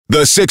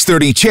The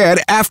 6:30 CHED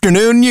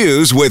Afternoon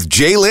News with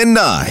Jaylen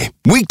Nye.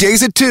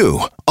 Weekdays at 2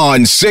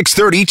 on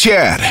 6:30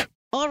 CHED.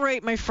 All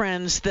right, my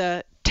friends,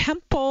 the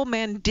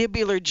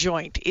temporomandibular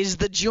joint is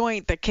the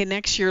joint that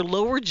connects your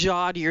lower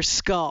jaw to your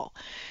skull.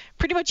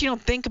 Pretty much you don't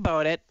think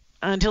about it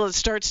until it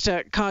starts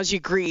to cause you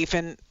grief,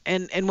 and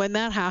when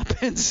that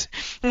happens,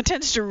 it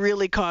tends to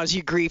really cause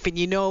you grief, and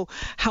you know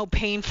how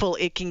painful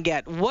it can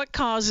get. What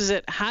causes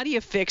it? How do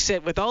you fix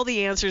it? With all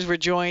the answers, we're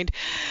joined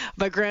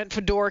by Grant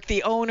Fedoruk,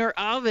 the owner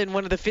of and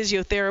one of the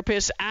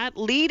physiotherapists at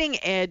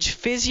Leading Edge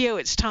Physio.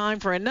 It's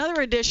time for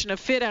another edition of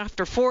Fit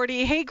After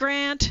 40. Hey,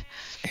 Grant.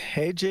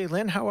 Hey,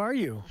 Jaylen, how are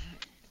you?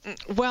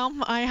 Well,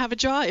 I have a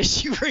jaw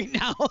issue right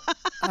now.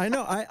 I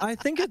know. I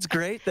think it's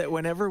great that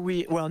whenever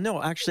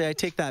I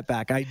take that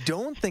back. I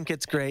don't think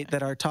it's great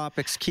that our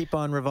topics keep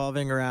on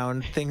revolving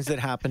around things that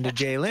happen to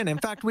Jaylen. In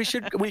fact,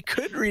 we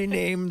could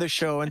rename the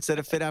show instead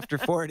of Fit After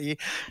 40.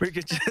 We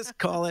could just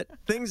call it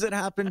Things That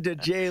Happened to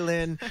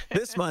Jaylen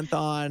this month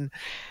on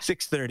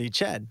 6:30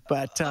 CHED.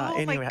 But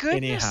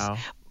anyhow.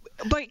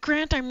 But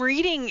Grant, I'm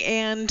reading,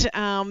 and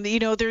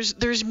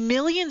there's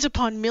millions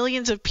upon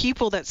millions of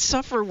people that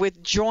suffer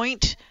with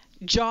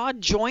jaw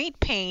joint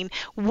pain.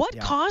 What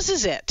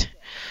causes it?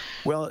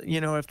 Well,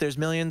 if there's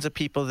millions of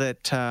people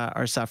that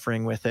are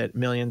suffering with it,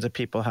 millions of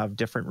people have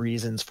different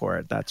reasons for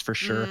it. That's for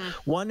sure.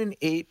 1 in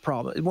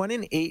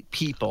 8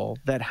 people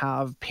that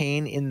have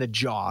pain in the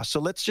jaw. So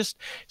let's just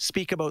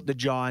speak about the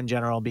jaw in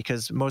general,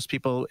 because most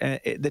people,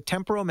 the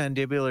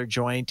temporomandibular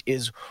joint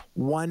is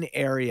one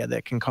area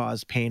that can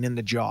cause pain in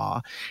the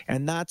jaw.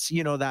 And that's,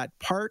 that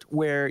part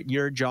where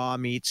your jaw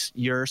meets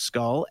your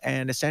skull,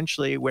 and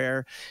essentially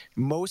where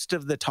most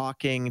of the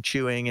talking,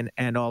 chewing,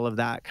 and all of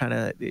that kind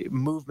of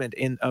movement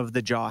of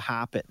the jaw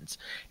happens.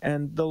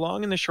 And the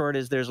long and the short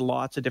is there's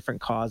lots of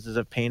different causes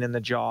of pain in the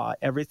jaw,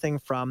 everything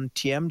from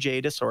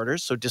TMJ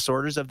disorders, so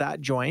disorders of that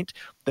joint,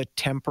 the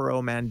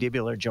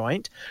temporomandibular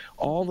joint,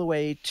 all the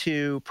way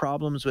to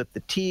problems with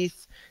the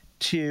teeth,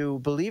 to,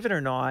 believe it or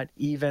not,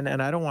 even,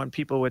 and I don't want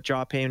people with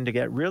jaw pain to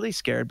get really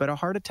scared, but a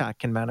heart attack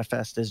can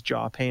manifest as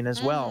jaw pain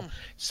as well.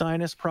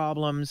 Sinus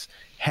problems,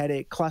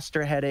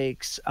 cluster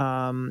headaches,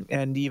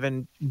 and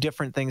even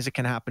different things that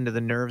can happen to the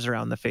nerves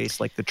around the face,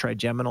 like the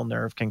trigeminal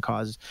nerve can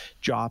cause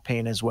jaw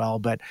pain as well.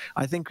 But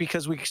I think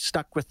because we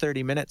stuck with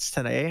 30 minutes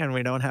today and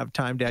we don't have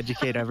time to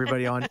educate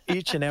everybody on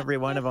each and every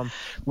one of them,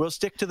 we'll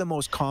stick to the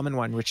most common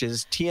one, which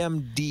is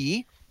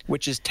TMD,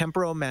 which is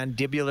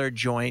temporomandibular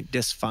joint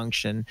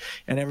dysfunction,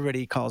 and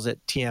everybody calls it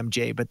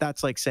TMJ, but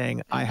that's like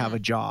saying I have a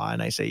jaw,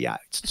 and I say, yeah,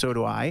 so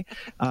do I,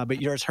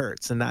 but yours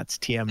hurts, and that's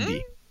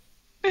TMD.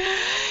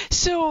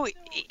 So,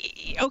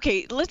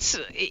 okay,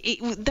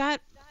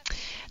 that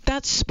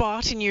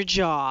spot in your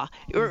jaw,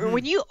 or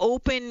when you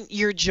open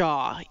your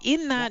jaw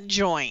in that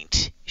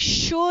joint,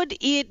 should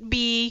it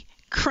be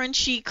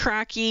crunchy,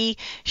 cracky?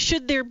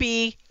 Should there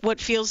be what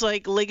feels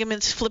like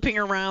ligaments flipping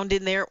around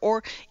in there?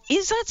 Or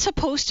is that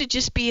supposed to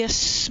just be a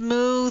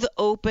smooth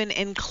open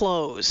and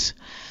close?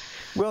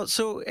 Well,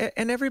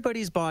 and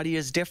everybody's body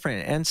is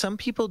different, and some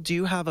people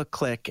do have a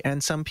click,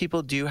 and some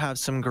people do have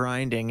some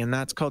grinding, and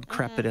that's called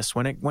crepitus.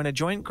 When a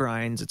joint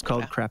grinds, it's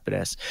called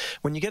crepitus.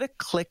 When you get a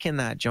click in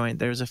that joint,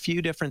 there's a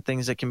few different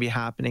things that can be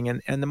happening,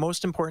 and the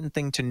most important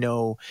thing to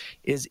know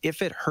is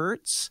if it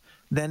hurts,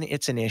 then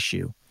it's an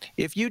issue.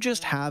 If you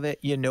just have it,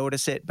 you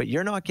notice it, but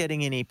you're not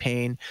getting any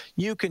pain,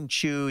 you can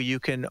chew,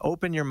 you can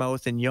open your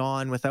mouth and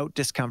yawn without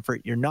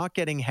discomfort, you're not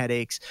getting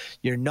headaches,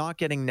 you're not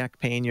getting neck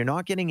pain, you're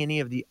not getting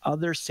any of the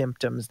other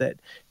symptoms that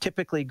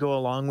typically go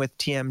along with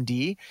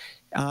TMD,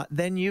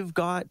 then you've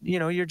got,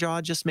 your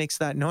jaw just makes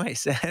that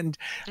noise. And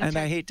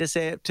I hate to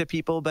say it to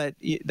people, but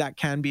that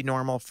can be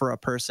normal for a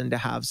person to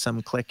have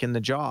some click in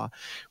the jaw.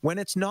 When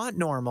it's not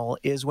normal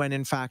is when,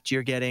 in fact,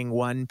 you're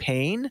getting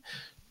pain,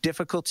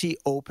 difficulty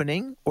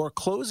opening or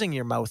closing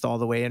your mouth all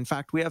the way. In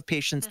fact, we have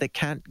patients that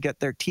can't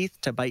get their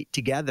teeth to bite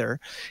together,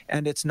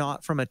 and it's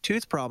not from a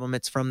tooth problem,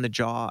 it's from the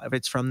jaw,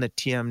 it's from the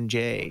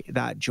TMJ,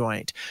 that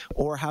joint,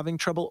 or having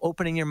trouble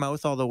opening your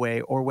mouth all the way,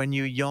 or when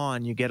you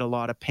yawn, you get a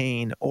lot of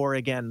pain, or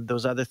again,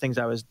 those other things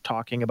I was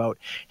talking about,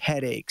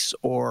 headaches,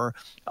 or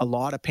a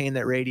lot of pain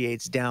that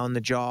radiates down the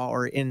jaw,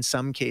 or in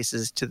some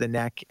cases to the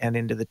neck and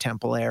into the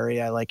temple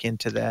area, like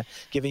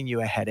giving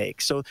you a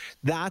headache. So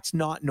that's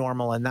not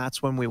normal, and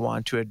that's when we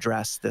want to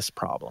address this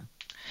problem.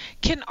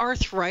 Can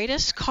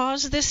arthritis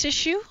cause this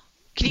issue?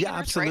 Can you get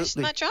arthritis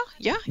in that jaw?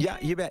 Yeah,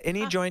 you bet.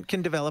 Any joint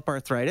can develop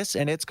arthritis,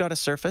 and it's got a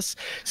surface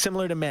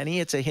similar to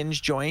many. It's a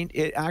hinge joint.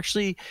 It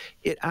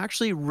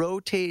actually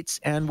rotates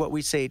and what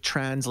we say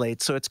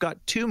translates. So it's got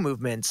two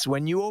movements.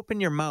 When you open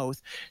your mouth,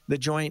 the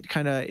joint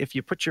kind of, if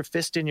you put your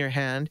fist in your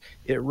hand,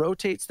 it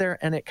rotates there,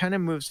 and it kind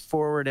of moves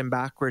forward and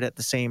backward at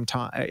the same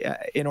time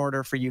in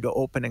order for you to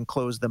open and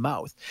close the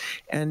mouth.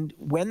 And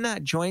when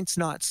that joint's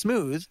not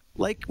smooth,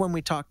 like when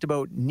we talked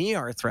about knee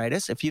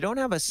arthritis, if you don't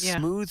have a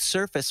smooth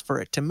surface for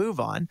it to move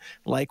on,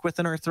 like with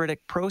an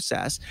arthritic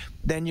process,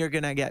 then you're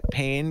going to get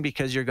pain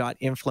because you've got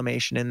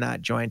inflammation in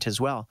that joint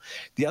as well.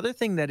 The other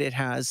thing that it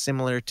has,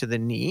 similar to the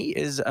knee,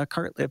 is a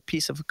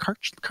piece of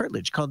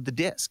cartilage called the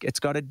disc. It's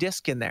got a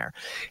disc in there.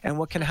 And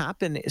what can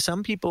happen,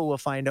 some people will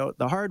find out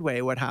the hard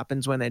way what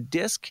happens when a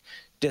disc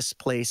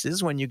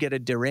displaces, when you get a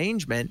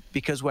derangement,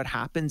 because what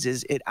happens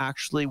is it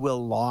actually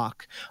will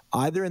lock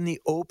either in the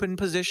open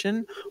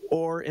position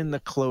or in the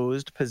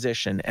closed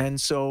position. And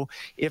so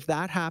if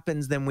that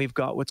happens, then we've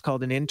got what's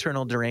called an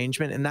internal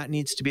derangement, and that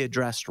needs to be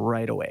addressed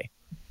right away.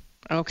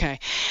 Okay.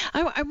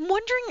 I'm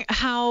wondering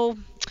how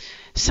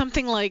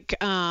something like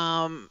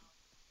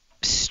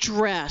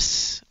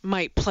stress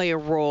might play a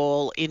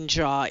role in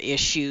jaw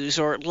issues,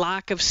 or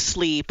lack of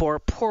sleep, or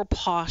poor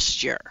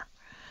posture.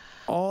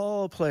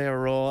 All play a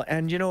role.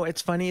 And, you know,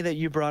 it's funny that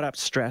you brought up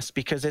stress,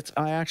 because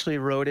I actually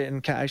wrote it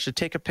in, I should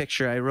take a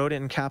picture. I wrote it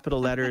in capital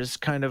letters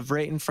kind of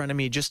right in front of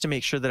me, just to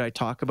make sure that I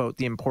talk about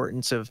the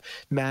importance of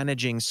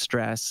managing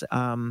stress.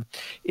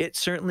 It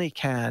certainly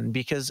can,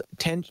 because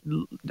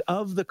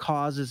of the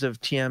causes of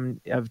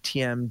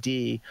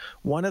TMD,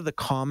 one of the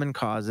common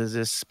causes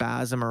is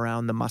spasm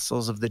around the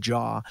muscles of the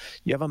jaw.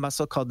 You have a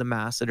muscle called the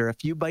masseter.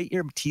 If you bite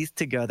your teeth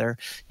together,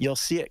 you'll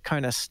see it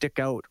kind of stick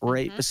out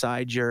right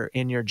beside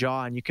in your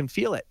jaw, and you can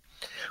feel it.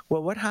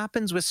 Well, what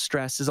happens with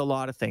stress is a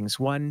lot of things.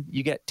 One,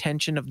 you get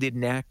tension of the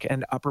neck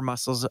and upper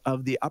muscles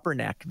of the upper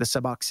neck, the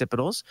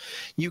suboccipitals.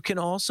 You can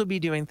also be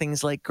doing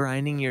things like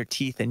grinding your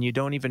teeth, and you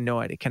don't even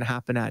know it. It can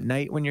happen at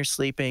night when you're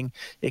sleeping.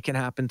 It can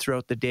happen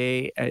throughout the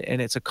day,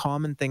 and it's a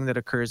common thing that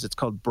occurs. It's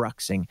called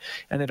bruxing,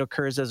 and it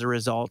occurs as a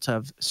result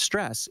of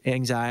stress,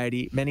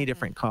 anxiety, many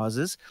different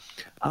causes.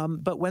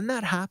 But when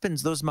that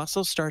happens, those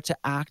muscles start to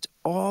act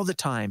all the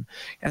time.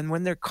 And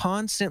when they're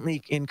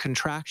constantly in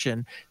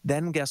contraction,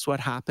 then guess what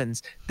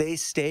happens? They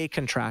stay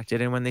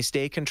contracted. And when they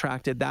stay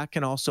contracted, that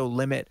can also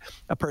limit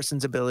a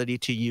person's ability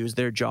to use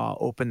their jaw,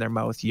 open their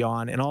mouth,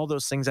 yawn, and all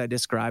those things I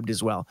described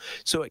as well.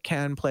 So it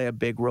can play a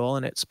big role,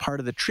 and it's part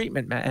of the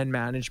treatment and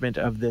management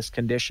of this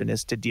condition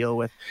is to deal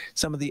with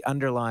some of the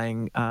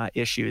underlying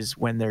issues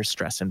when there's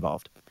stress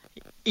involved.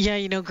 Yeah,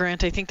 you know,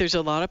 Grant, I think there's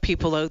a lot of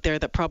people out there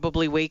that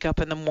probably wake up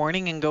in the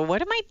morning and go, why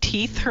do my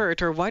teeth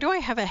hurt, or why do I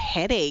have a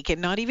headache,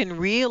 and not even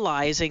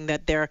realizing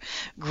that they're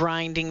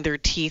grinding their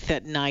teeth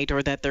at night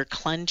or that they're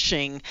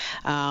clenching.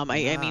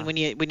 I mean, when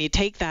you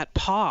take that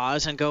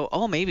pause and go,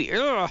 oh, maybe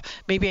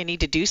I need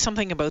to do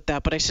something about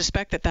that, but I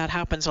suspect that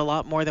happens a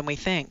lot more than we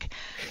think.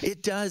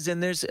 It does,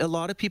 and there's a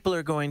lot of people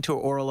are going to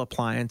oral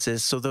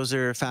appliances, so those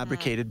are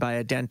fabricated by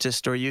a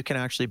dentist, or you can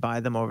actually buy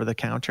them over the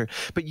counter.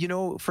 But, you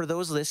know, for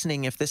those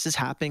listening, if this is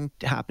happening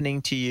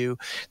to you,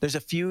 there's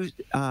a few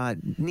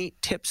neat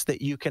tips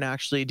that you can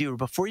actually do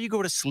before you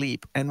go to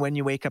sleep and when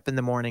you wake up in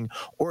the morning.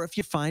 Or if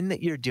you find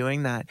that you're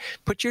doing that,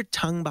 put your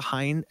tongue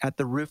behind at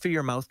the roof of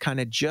your mouth,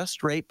 kind of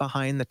just right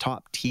behind the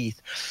top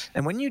teeth.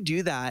 And when you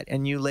do that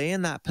and you lay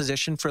in that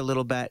position for a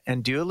little bit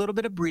and do a little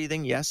bit of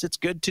breathing, yes, it's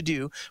good to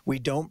do. We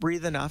don't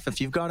breathe enough. If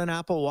you've got an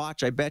Apple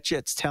Watch, I bet you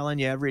it's telling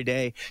you every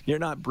day you're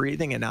not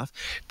breathing enough.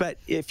 But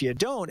if you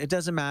don't, it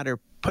doesn't matter.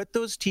 Put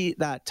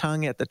that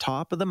tongue at the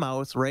top of the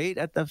mouth, right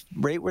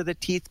where the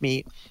teeth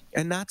meet,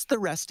 and that's the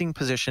resting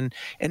position,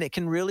 and it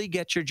can really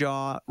get your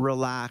jaw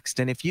relaxed.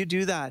 And if you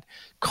do that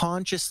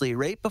consciously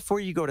right before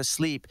you go to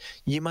sleep,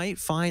 you might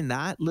find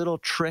that little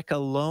trick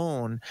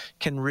alone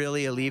can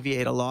really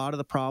alleviate a lot of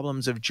the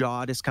problems of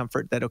jaw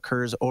discomfort that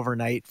occurs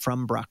overnight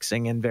from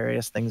bruxing and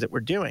various things that we're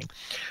doing.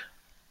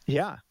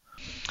 Yeah.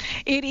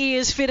 It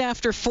is Fit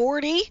After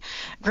 40.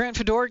 Grant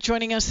Fedoruk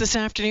joining us this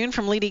afternoon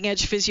from Leading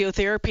Edge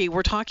Physiotherapy.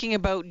 We're talking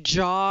about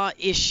jaw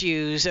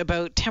issues,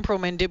 about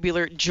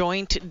temporomandibular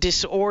joint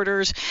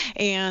disorders,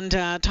 and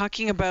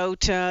talking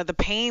about the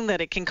pain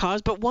that it can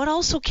cause, but what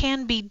also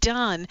can be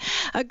done.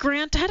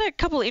 Grant, I had a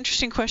couple of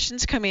interesting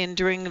questions come in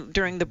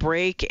during the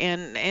break,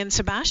 and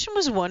Sebastian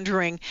was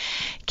wondering,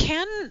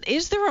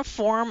 is there a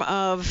form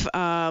of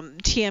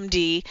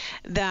TMD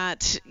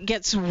that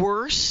gets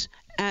worse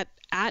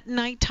at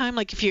nighttime,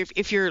 like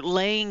if you're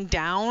laying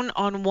down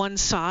on one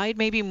side,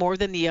 maybe more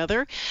than the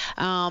other?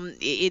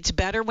 It's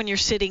better when you're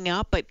sitting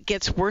up, but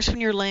gets worse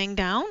when you're laying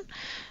down?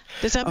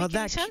 Does that make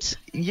any sense?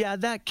 Yeah,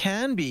 that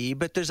can be,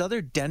 but there's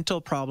other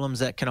dental problems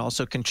that can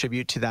also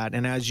contribute to that.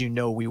 And as you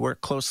know, we work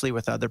closely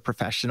with other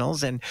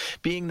professionals, and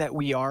being that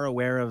we are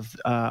aware of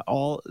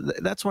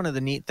that's one of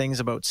the neat things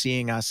about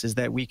seeing us, is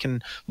that we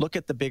can look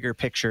at the bigger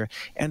picture.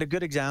 And a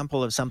good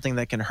example of something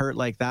that can hurt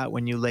like that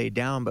when you lay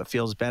down but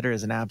feels better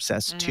is an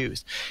abscessed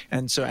tooth.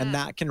 And so, and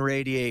that can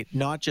radiate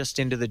not just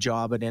into the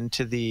jaw, but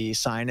into the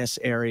sinus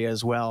area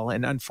as well.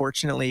 And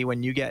unfortunately,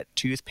 when you get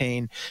tooth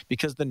pain,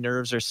 because the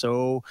nerves are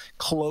so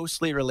closely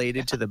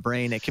related to the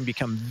brain, it can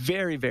become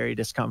very, very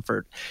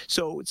discomfort.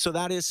 So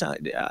that is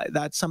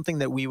that's something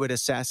that we would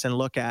assess and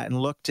look at, and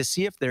look to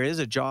see if there is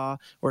a jaw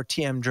or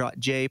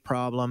TMJ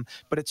problem.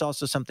 But it's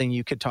also something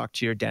you could talk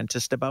to your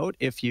dentist about.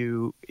 If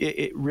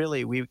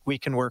we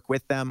can work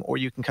with them, or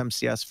you can come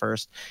see us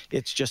first.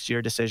 It's just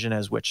your decision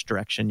as which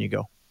direction you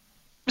go.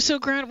 So,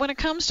 Grant, when it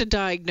comes to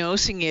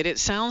diagnosing it, it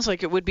sounds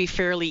like it would be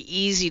fairly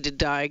easy to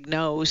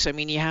diagnose. I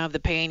mean, you have the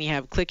pain, you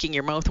have clicking,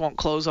 your mouth won't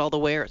close all the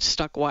way, or it's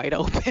stuck wide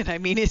open. I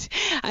mean,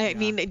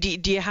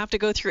 do you have to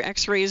go through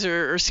X-rays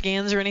or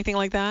scans or anything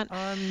like that?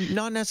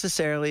 Not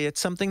necessarily.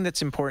 It's something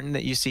that's important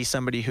that you see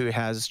somebody who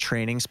has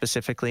training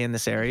specifically in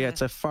this area.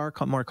 It's a far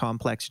more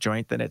complex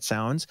joint than it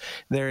sounds.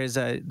 There is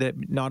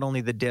not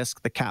only the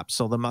disc, the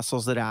capsule, the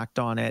muscles that act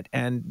on it,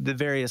 and the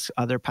various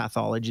other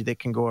pathology that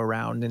can go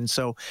around. And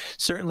so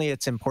certainly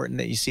it's important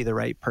that you see the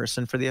right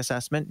person for the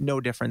assessment, no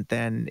different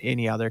than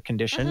any other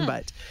condition.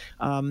 But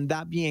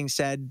that being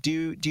said,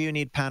 do you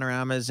need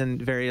panoramas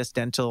and various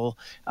dental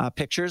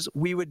pictures?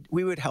 We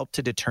would help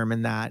to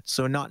determine that.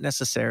 So not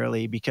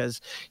necessarily,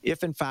 because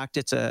if in fact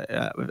it's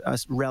a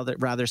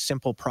rather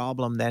simple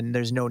problem, then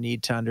there's no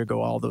need to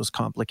undergo all those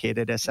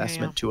complicated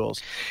assessment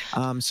tools.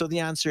 So the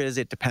answer is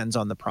it depends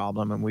on the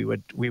problem, and we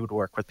would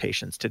work with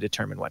patients to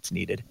determine what's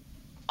needed.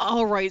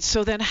 All right.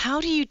 So then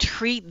how do you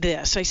treat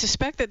this? I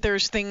suspect that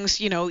there's things,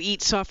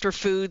 eat softer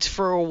foods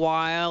for a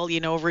while,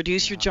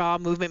 reduce your jaw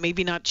movement,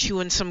 maybe not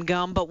chewing some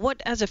gum. But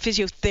what, as a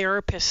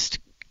physiotherapist,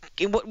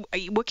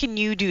 what can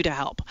you do to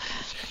help?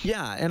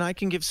 Yeah, and I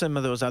can give some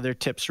of those other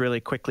tips really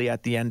quickly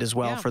at the end as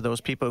well for those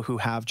people who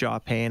have jaw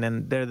pain,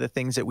 and they're the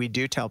things that we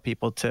do tell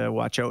people to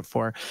watch out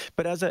for.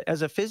 But as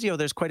a physio,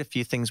 there's quite a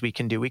few things we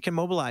can do. We can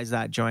mobilize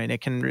that joint. It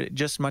can,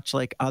 just much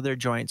like other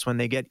joints, when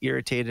they get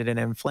irritated and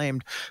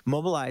inflamed,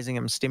 mobilizing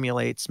them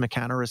stimulates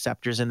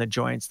mechanoreceptors in the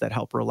joints that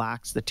help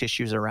relax the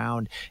tissues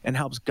around and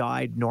helps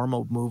guide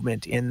normal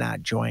movement in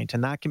that joint,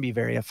 and that can be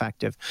very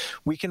effective.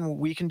 We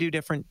can do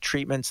different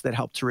treatments that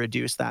help to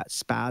reduce that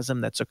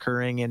spasm that's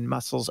occurring in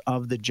muscles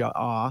of the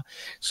jaw.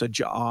 So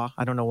jaw,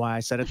 I don't know why I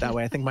said it that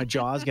way. I think my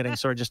jaw is getting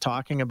sore just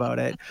talking about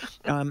it.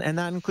 And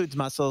that includes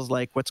muscles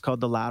like what's called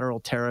the lateral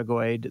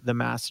pterygoid, the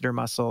masseter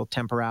muscle,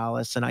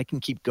 temporalis, and I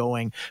can keep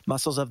going.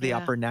 Muscles of the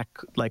upper neck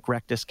like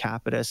rectus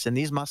capitis. And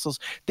these muscles,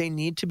 they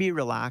need to be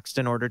relaxed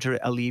in order to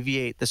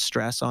alleviate the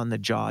stress on the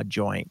jaw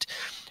joint.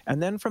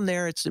 And then from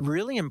there, it's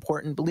really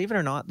important, believe it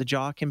or not, the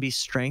jaw can be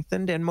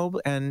strengthened and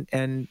mobile.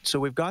 And so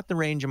we've got the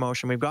range of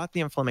motion, we've got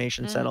the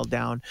inflammation settled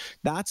down.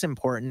 That's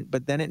important,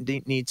 but then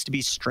it needs to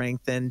be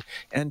strengthened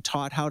and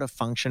taught how to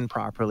function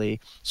properly.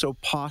 So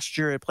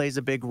posture, it plays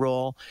a big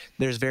role.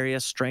 There's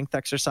various strength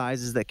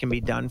exercises that can be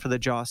done for the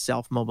jaw,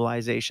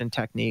 self-mobilization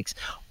techniques.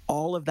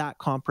 All of that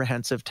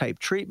comprehensive type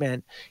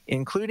treatment,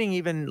 including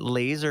even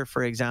laser,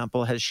 for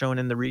example, has shown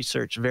in the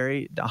research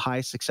very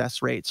high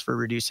success rates for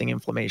reducing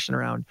inflammation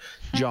around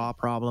jaw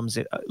problems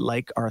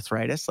like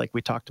arthritis, like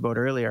we talked about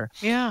earlier.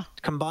 Yeah.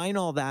 Combine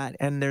all that,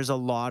 and there's a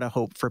lot of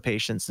hope for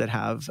patients that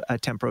have a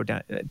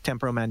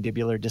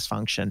temporomandibular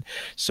dysfunction.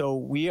 So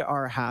we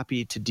are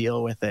happy to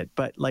deal with it.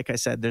 But like I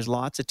said, there's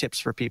lots of tips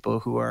for people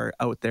who are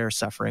out there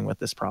suffering with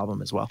this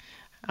problem as well.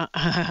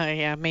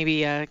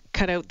 Maybe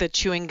cut out the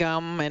chewing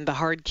gum and the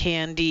hard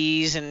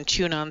candies and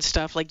chewing on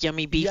stuff like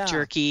yummy beef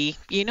jerky,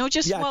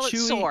 while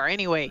it's sore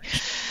anyway.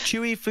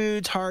 Chewy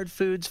foods, hard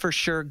foods for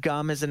sure.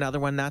 Gum is another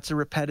one. That's a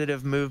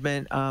repetitive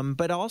movement.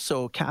 But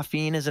also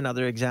caffeine is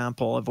another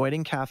example.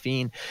 Avoiding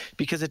caffeine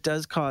because it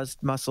does cause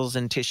muscles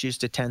and tissues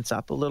to tense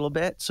up a little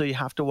bit. So you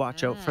have to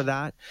watch out for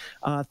that.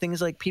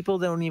 Things like people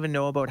don't even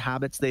know about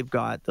habits they've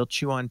got. They'll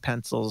chew on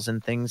pencils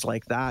and things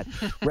like that.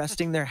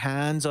 Resting their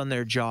hands on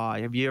their jaw.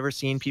 Have you ever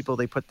seen people,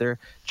 they put their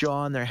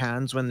jaw on their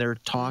hands when they're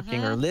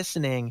talking or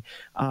listening?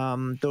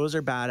 Those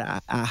are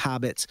bad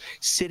habits.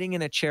 Sitting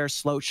in a chair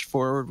slouched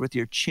forward with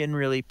your chin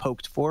really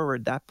poked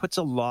forward, that puts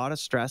a lot of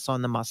stress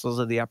on the muscles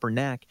of the upper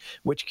neck,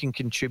 which can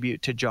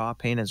contribute to jaw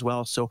pain as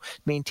well. So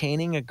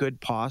maintaining a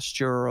good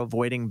posture or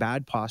avoiding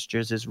bad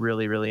postures is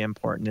really, really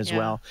important as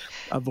well.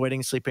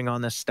 Avoiding sleeping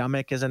on the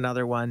stomach is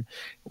another one.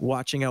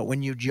 Watching out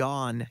when you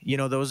yawn.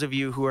 Those of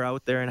you who are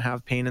out there and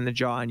have pain in the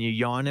jaw and you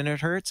yawn and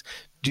it hurts,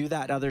 do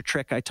that other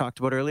trick I talked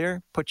about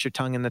earlier. Put your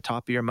tongue in the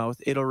top of your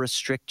mouth. It'll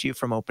restrict you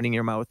from opening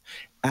your mouth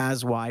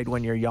as wide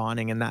when you're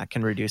yawning, and that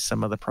can reduce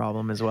some of the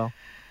problem as well.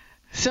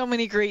 So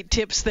many great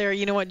tips there.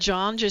 You know what?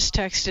 John just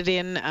texted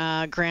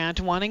in, Grant,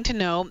 wanting to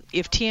know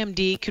if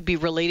TMD could be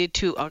related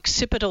to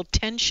occipital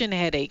tension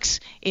headaches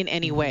in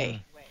any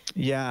way.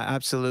 Yeah,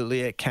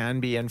 absolutely. It can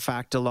be. In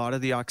fact, a lot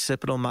of the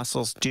occipital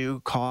muscles do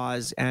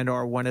cause and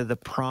are one of the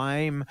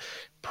prime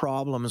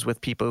problems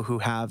with people who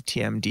have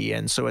TMD.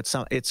 And so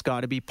it's got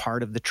to be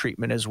part of the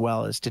treatment as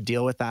well, as to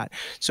deal with that.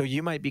 So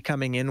you might be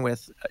coming in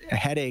with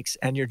headaches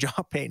and your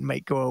jaw pain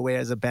might go away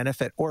as a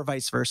benefit, or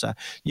vice versa.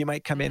 You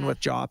might come in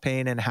with jaw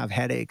pain and have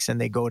headaches and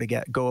they go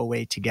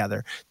away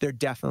together. They're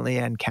definitely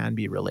and can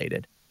be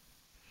related.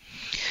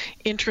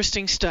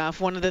 Interesting stuff.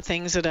 One of the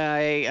things that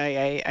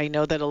I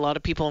know that a lot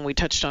of people, and we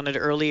touched on it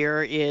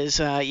earlier, is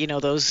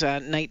those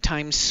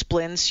nighttime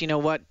splints. You know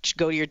what?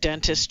 Go to your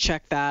dentist,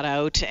 check that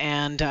out.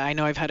 And I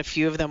know I've had a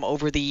few of them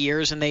over the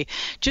years, and they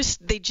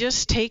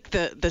just take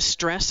the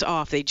stress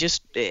off.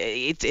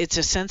 It's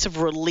a sense of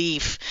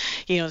relief.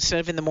 Instead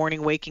of in the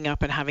morning waking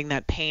up and having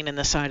that pain in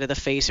the side of the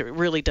face, it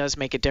really does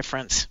make a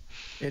difference.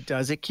 It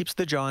does. It keeps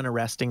the jaw in a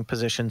resting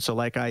position. So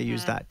like I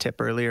used that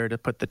tip earlier to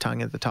put the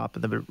tongue at the top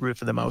of the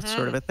roof of the mouth, so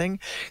sort of a thing.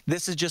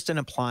 This is just an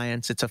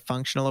appliance. It's a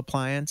functional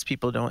appliance.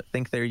 People don't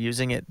think they're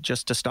using it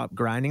just to stop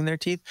grinding their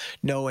teeth.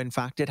 No, in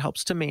fact, it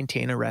helps to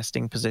maintain a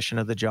resting position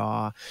of the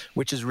jaw,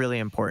 which is really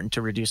important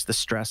to reduce the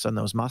stress on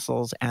those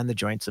muscles and the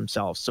joints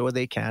themselves, so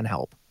they can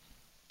help.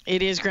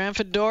 It is Grant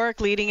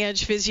Fedoruk, Leading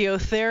Edge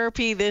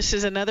Physiotherapy. This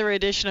is another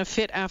edition of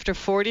Fit After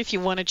 40. If you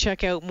want to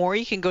check out more,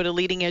 you can go to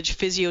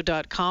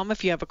leadingedgephysio.com.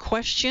 If you have a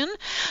question,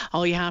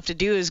 all you have to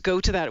do is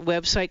go to that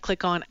website,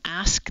 click on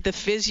Ask the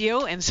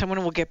Physio, and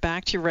someone will get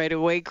back to you right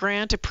away.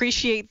 Grant,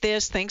 appreciate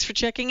this. Thanks for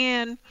checking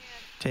in.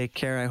 Take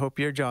care. I hope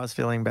your jaw's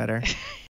feeling better.